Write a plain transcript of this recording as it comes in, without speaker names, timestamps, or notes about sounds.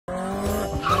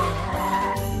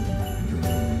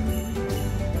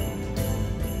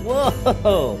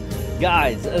Whoa,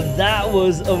 guys, that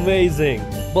was amazing.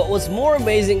 But what's more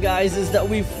amazing, guys, is that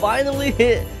we finally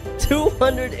hit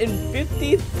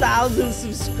 250,000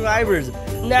 subscribers.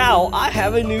 Now I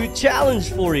have a new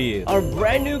challenge for you. Our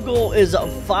brand new goal is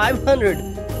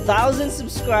 500,000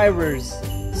 subscribers.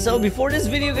 So before this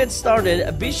video gets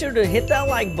started, be sure to hit that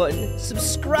like button,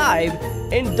 subscribe,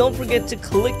 and don't forget to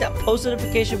click that post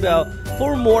notification bell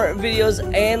for more videos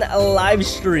and live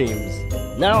streams.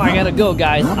 Now I gotta go,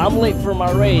 guys. I'm late for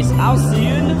my race. I'll see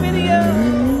you in the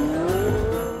video.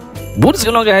 What is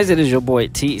going on, guys? It is your boy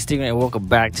Tstingray, and welcome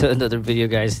back to another video,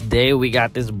 guys. Today we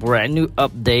got this brand new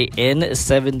update in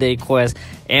 7-day quest,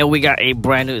 and we got a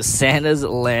brand new Santa's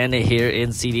Land here in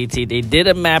CDT. They did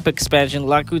a map expansion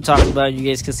like we talked about. You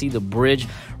guys can see the bridge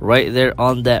right there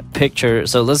on that picture.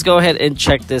 So let's go ahead and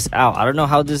check this out. I don't know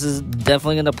how this is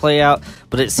definitely going to play out,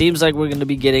 but it seems like we're going to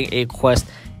be getting a quest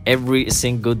every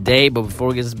single day. But before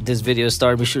we get this video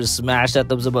started, be sure to smash that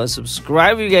thumbs up button,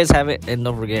 subscribe if you guys haven't, and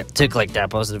don't forget to click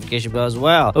that post notification bell as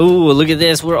well. Ooh, look at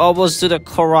this. We're almost to the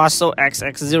Corosso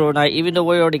XX09, even though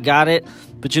we already got it.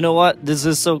 But you know what? This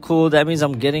is so cool. That means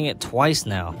I'm getting it twice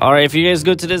now. All right, if you guys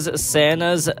go to this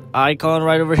Santa's icon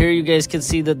right over here, you guys can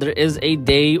see that there is a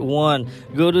day one.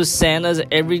 Go to Santa's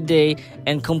every day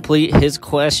and complete his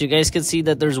quest. You guys can see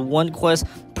that there's one quest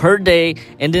per day,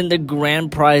 and then the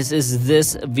grand prize is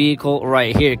this vehicle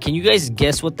right here. Can you guys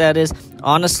guess what that is?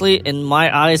 Honestly, in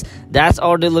my eyes, that's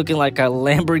already looking like a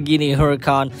Lamborghini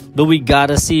Huracan, but we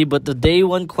gotta see. But the day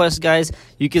one quest, guys,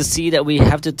 you can see that we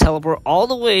have to teleport all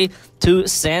the way to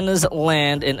Santa's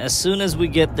Land, and as soon as we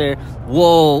get there,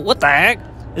 whoa, what the heck?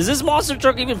 Is this monster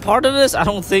truck even part of this? I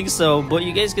don't think so, but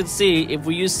you guys can see, if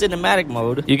we use cinematic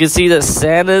mode, you can see that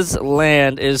Santa's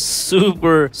Land is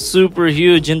super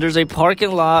huge, and there's a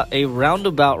parking lot, a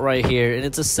roundabout right here, and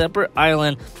it's a separate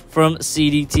island from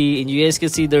CDT, and you guys can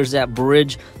see there's that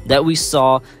bridge that we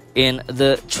saw in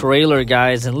the trailer,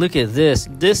 guys. And look at this.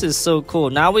 This is so cool.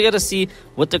 Now we got to see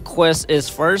what the quest is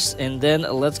first, and then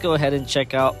let's go ahead and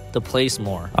check out the place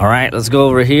more. All right, let's go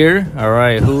over here. All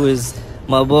right, who is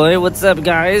my boy? What's up,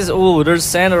 guys? Oh, there's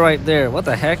Santa right there. What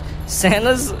the heck?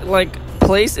 Santa's like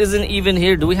place isn't even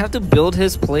here. Do we have to build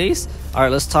his place? All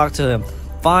right, let's talk to him.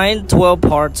 Find 12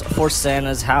 parts for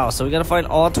Santa's house. So we got to find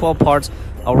all 12 parts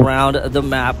around the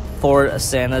map for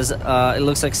Santa's it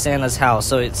looks like Santa's house.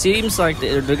 So it seems like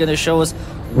they're gonna show us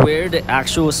where the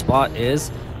actual spot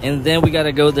is, and then we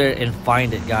gotta go there and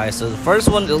find it, guys. So the first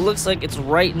one, it looks like it's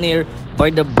right near by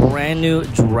the brand new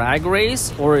drag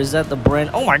race, or is that the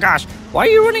brand? Oh my gosh, why are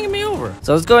you running me over?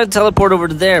 So let's go ahead and teleport over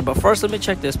to there, but first let me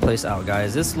check this place out,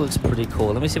 guys. This looks pretty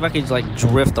cool. Let me see if I can like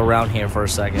drift around here for a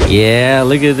second. Yeah,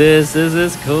 look at this. This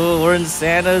is cool. We're in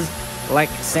Santa's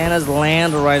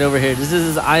Land right over here. This is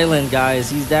his island,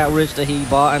 guys. He's that rich that he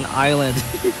bought an island.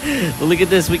 But look at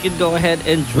this. We can go ahead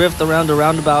and drift around the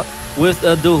roundabout with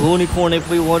the unicorn if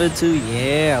we wanted to.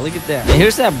 Yeah, look at that. And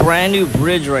here's that brand new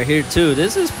bridge right here too.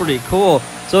 This is pretty cool.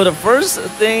 So the first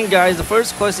thing, guys, the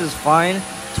first quest is find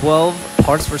 12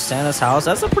 parts for Santa's house.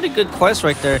 That's a pretty good quest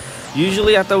right there.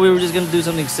 Usually I thought we were just gonna do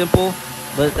something simple,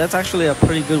 but that's actually a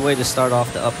pretty good way to start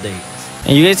off the update.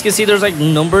 And you guys can see there's like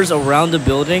numbers around the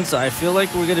building, so I feel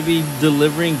like we're gonna be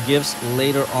delivering gifts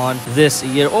later on this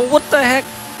year. Oh, what the heck?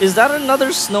 Is that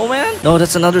another snowman? No,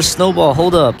 that's another snowball.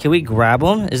 Hold up. Can we grab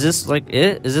him? Is this like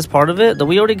it? Is this part of it?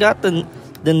 We already got the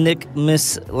Nick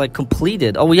Miss like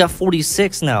completed. Oh, we got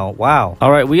 46 now. Wow.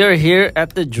 All right, we are here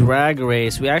at the drag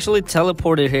race. We actually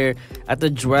teleported here at the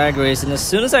drag race, and as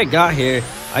soon as I got here,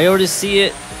 I already see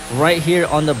it right here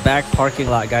on the back parking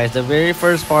lot, guys. The very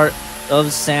first part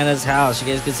of Santa's house.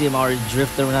 You guys can see him already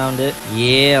drifting around it.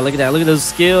 Yeah, look at that. Look at those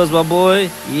skills, my boy.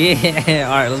 Yeah.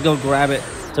 All right, let's go grab it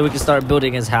so we can start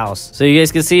building his house. So you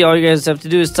guys can see, all you guys have to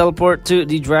do is teleport to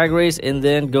the drag race and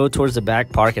then go towards the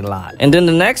back parking lot. And then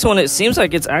the next one, it seems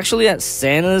like it's actually at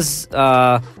Santa's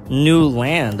new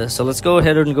land. So let's go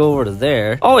ahead and go over to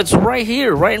there. Oh, it's right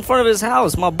here, right in front of his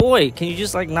house. My boy, can you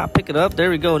just like not pick it up? There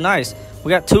we go. Nice. We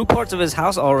got 2 parts of his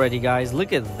house already, guys.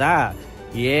 Look at that.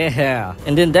 Yeah,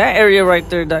 and then that area right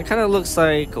there, that kind of looks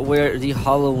like where the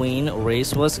Halloween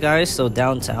race was, guys. So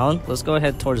downtown, let's go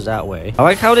ahead towards that way. I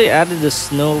like how they added the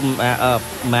snow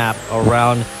map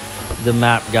around the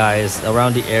map, guys,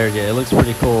 around the area. It looks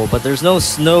pretty cool, but there's no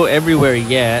snow everywhere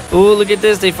yet. Oh, look at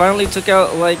this. They finally took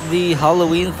out like the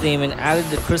Halloween theme and added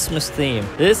the Christmas theme.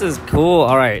 This is cool.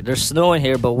 All right, there's snow in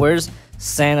here, but where's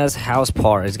Santa's house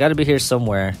part? It's got to be here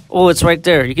somewhere. Oh, it's right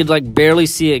there. You could like barely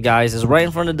see it, guys. It's right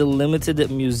in front of the limited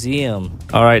museum.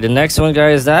 All right, the next one,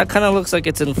 guys, that kind of looks like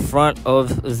it's in front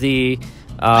of the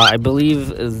I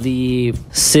believe the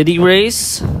city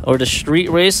race or the street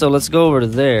race. So let's go over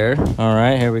there. All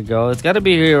right, here we go. It's got to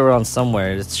be here around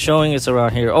somewhere. It's showing it's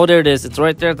around here. Oh, there it is. It's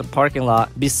right there at the parking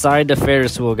lot beside the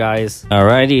Ferris wheel, guys.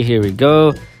 Alrighty, here we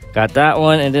go. Got that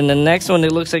one. And then the next one,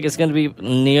 it looks like it's going to be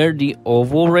near the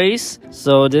oval race.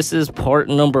 So this is part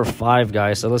number 5,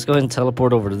 guys. So let's go ahead and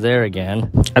teleport over there again.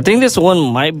 I think this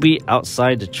one might be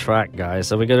outside the track, guys.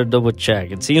 So we got to double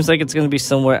check. It seems like it's going to be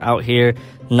somewhere out here,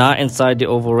 not inside the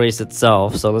oval race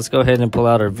itself. So let's go ahead and pull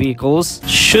out our vehicles.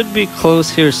 Should be close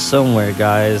here somewhere,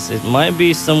 guys. It might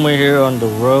be somewhere here on the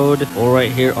road or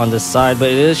right here on the side, but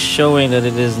it is showing that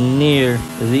it is near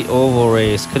the oval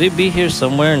race. Could it be here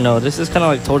somewhere? No, this is kind of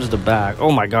like towards the back.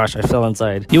 Oh my gosh, I fell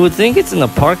inside. You would think it's in the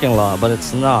parking lot, but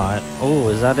it's not. Oh,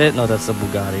 is that it? No, that's a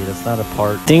Bugatti. That's not a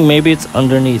part. I think maybe it's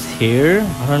underneath here.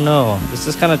 I don't know. This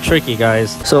is kind of tricky,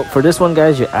 guys. So for this one,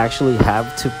 guys, you actually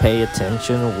have to pay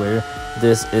attention where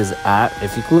this is at.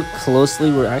 If you look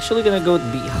closely, we're actually gonna go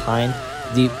behind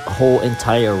the whole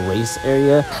entire race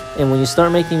area, and when you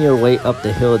start making your way up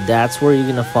the hill, that's where you're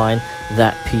gonna find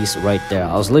that piece right there.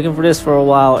 I was looking for this for a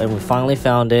while and we finally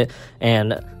found it,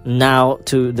 and now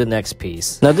to the next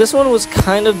piece. Now this one was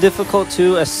kind of difficult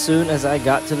too as soon as I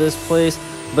got to this place,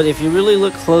 but if you really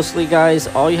look closely, guys,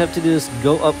 all you have to do is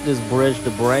go up this bridge,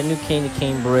 the brand new cane to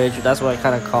cane bridge, that's what I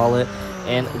kind of call it,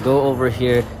 and go over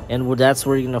here, and that's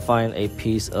where you're gonna find a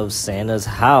piece of Santa's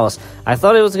house. I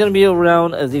thought it was gonna be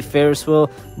around the Ferris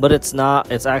wheel, but it's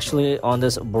not. It's actually on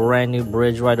this brand new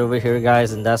bridge right over here,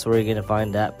 guys, and that's where you're gonna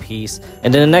find that piece.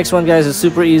 And then the next one, guys, is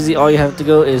super easy. All you have to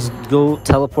go is go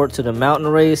teleport to the mountain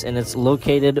race, and it's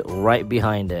located right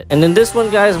behind it. And then this one,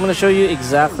 guys, I'm gonna show you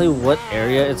exactly what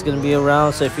area it's gonna be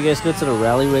around. So if you guys go to the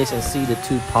rally race and see the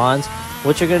 2 ponds,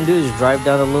 what you're gonna do is drive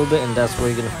down a little bit, and that's where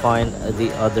you're gonna find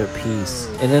the other piece.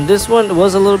 And then this one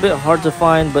was a little bit hard to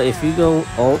find, but if you go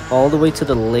all the way to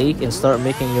the lake and start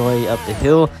making your way up the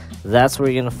hill, that's where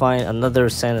you're gonna find another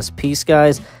Santa's piece,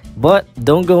 guys. But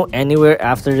don't go anywhere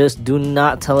after this. Do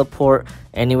not teleport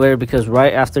anywhere, because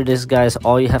right after this, guys,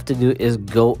 all you have to do is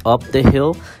go up the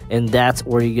hill, and that's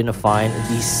where you're gonna find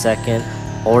the second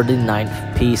or the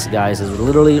 9th piece, guys. Is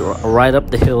literally right up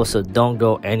the hill, so don't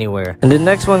go anywhere. And the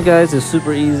next one, guys, is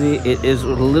super easy. It is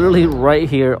literally right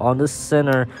here on the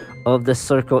center of the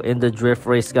circle in the drift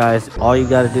race, guys. All you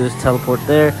got to do is teleport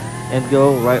there and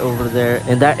go right over there,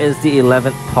 and that is the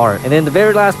 11th part. And then the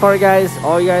very last part, guys,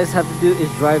 all you guys have to do is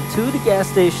drive to the gas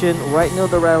station right near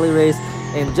the rally race,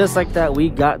 and just like that, we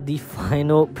got the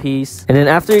final piece. And then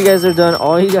after you guys are done,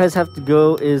 all you guys have to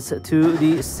go is to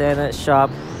the Santa shop,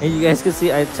 and you guys can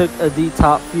see I took the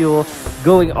top fuel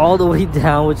going all the way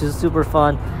down, which is super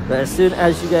fun. But as soon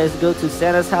as you guys go to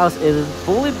Santa's house, it is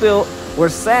fully built, where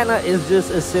Santa is just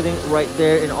sitting right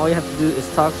there, and all you have to do is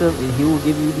talk to him, and he will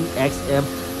give you the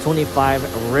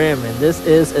XM25 rim. And this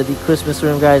is the Christmas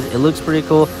rim, guys. It looks pretty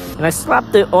cool, and I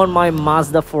slapped it on my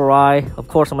Mazda 4i. Of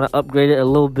course, I'm gonna upgrade it a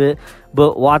little bit,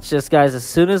 but watch this, guys. As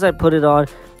soon as I put it on,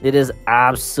 it is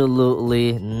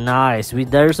absolutely nice.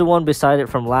 There's the one beside it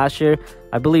from last year.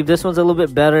 I believe this one's a little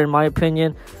bit better in my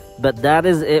opinion. But that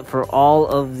is it for all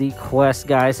of the quests,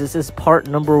 guys. This is part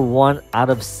number 1 out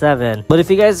of 7. But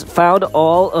if you guys found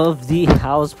all of the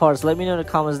house parts, let me know in the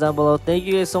comments down below. Thank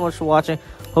you guys so much for watching.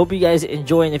 Hope you guys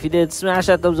enjoy, and if you did, smash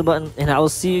that thumbs up button, and I will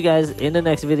see you guys in the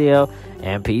next video,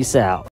 and peace out.